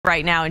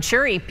Right now. And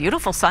Shiri,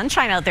 beautiful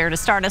sunshine out there to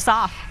start us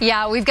off.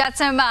 Yeah, we've got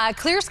some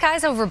clear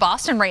skies over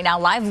Boston right now.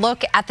 Live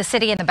look at the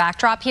city in the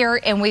backdrop here,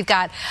 and we've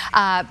got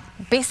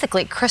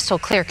basically crystal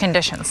clear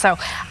conditions. So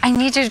I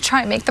need you to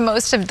try and make the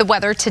most of the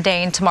weather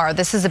today and tomorrow.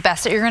 This is the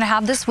best that you're going to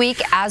have this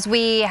week. As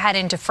we head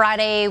into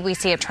Friday, we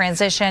see a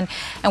transition,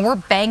 and we're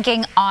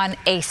banking on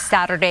a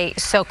Saturday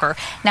soaker.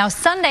 Now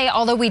Sunday,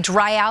 although we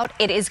dry out,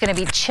 it is going to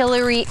be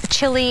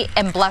chilly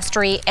and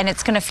blustery, and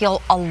it's going to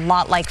feel a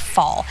lot like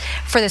fall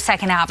for the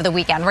second half of the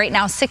weekend. Right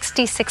now,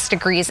 66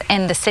 degrees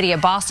in the city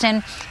of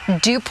Boston.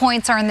 Dew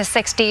points are in the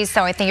 60s,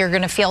 so I think you're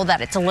going to feel that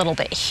it's a little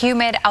bit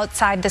humid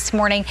outside this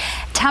morning.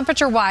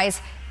 Temperature-wise,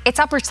 it's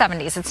upper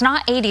 70s. It's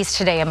not 80s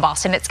today in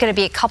Boston. It's going to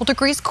be a couple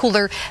degrees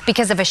cooler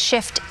because of a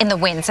shift in the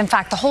winds. In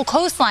fact, the whole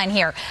coastline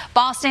here,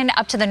 Boston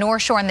up to the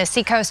North Shore and the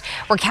seacoast,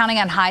 we're counting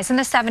on highs in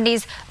the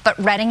 70s, but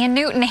Reading and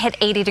Newton hit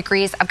 80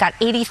 degrees. I've got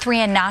 83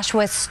 in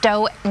Nashua,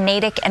 Stowe,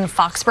 Natick, and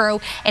Foxborough,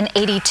 and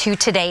 82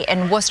 today.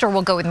 And Worcester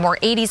will go with more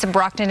 80s in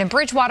Brockton and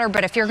Bridgewater,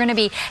 but if you're going to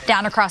be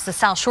down across the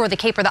South Shore, the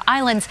Cape or the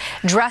Islands,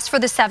 dress for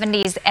the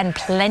 70s and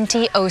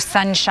plenty of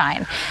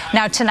sunshine.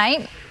 Now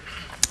tonight,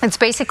 it's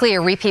basically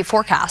a repeat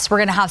forecast. We're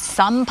going to have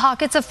some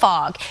pockets of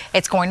fog.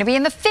 It's going to be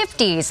in the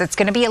 50s. It's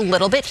going to be a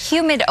little bit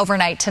humid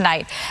overnight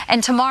tonight.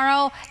 And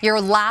tomorrow,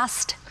 your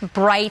last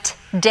bright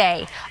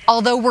day.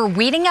 Although we're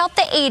weeding out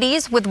the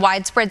 80s with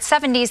widespread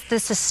 70s,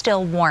 this is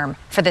still warm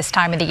for this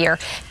time of the year.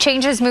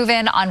 Changes move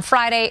in on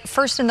Friday,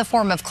 first in the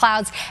form of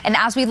clouds. And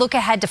as we look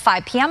ahead to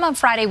 5 p.m. on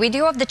Friday, we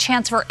do have the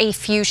chance for a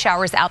few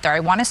showers out there.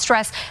 I want to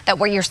stress that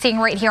what you're seeing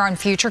right here on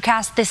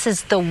Futurecast, this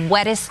is the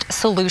wettest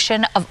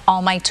solution of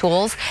all my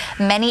tools.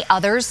 Many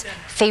others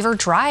favor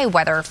dry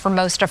weather for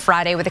most of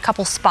Friday with a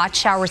couple spot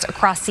showers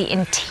across the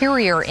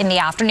interior in the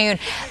afternoon.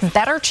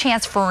 Better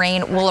chance for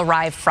rain will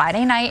arrive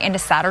Friday night into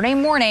Saturday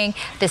morning.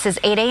 This is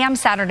 8 a.m.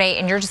 Saturday,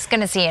 and you're just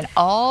going to see an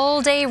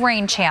all-day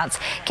rain chance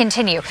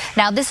continue.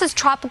 Now, this is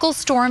Tropical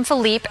Storm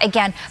Philippe,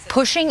 again,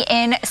 pushing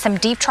in some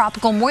deep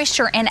tropical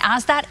moisture, and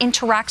as that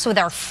interacts with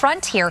our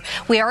front here,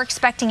 we are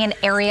expecting an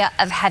area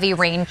of heavy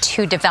rain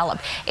to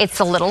develop. It's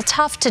a little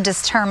tough to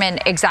determine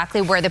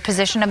exactly where the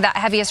position of that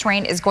heaviest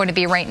rain is going to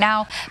be right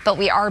now, but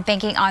we are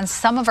banking on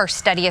some of our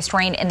steadiest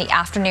rain in the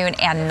afternoon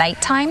and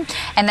nighttime.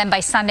 And then by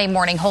Sunday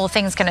morning, whole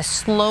thing's going to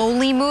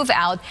slowly move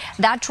out.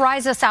 That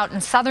dries us out in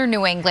southern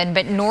New England,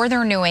 but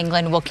northern New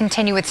England will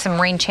continue with some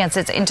rain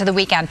chances into the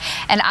weekend.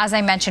 And as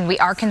I mentioned, we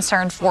are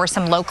concerned for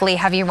some locally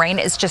heavy rain.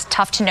 It's just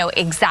tough to know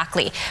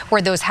exactly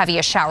where those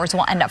heaviest showers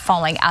will end up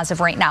falling as of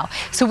right now.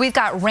 So we've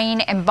got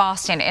rain in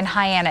Boston, in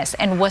Hyannis,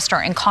 in Worcester,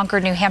 in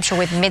Concord, New Hampshire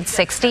with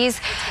mid-60s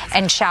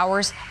and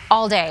showers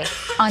all day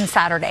on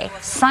Saturday.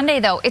 Sunday,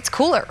 though, it's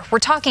cooler. We're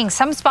talking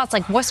some spots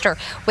like Worcester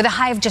with a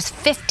high of just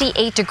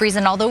 58 degrees.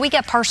 And although we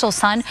get partial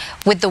sun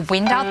with the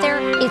wind out there,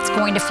 it's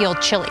going to feel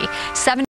chilly.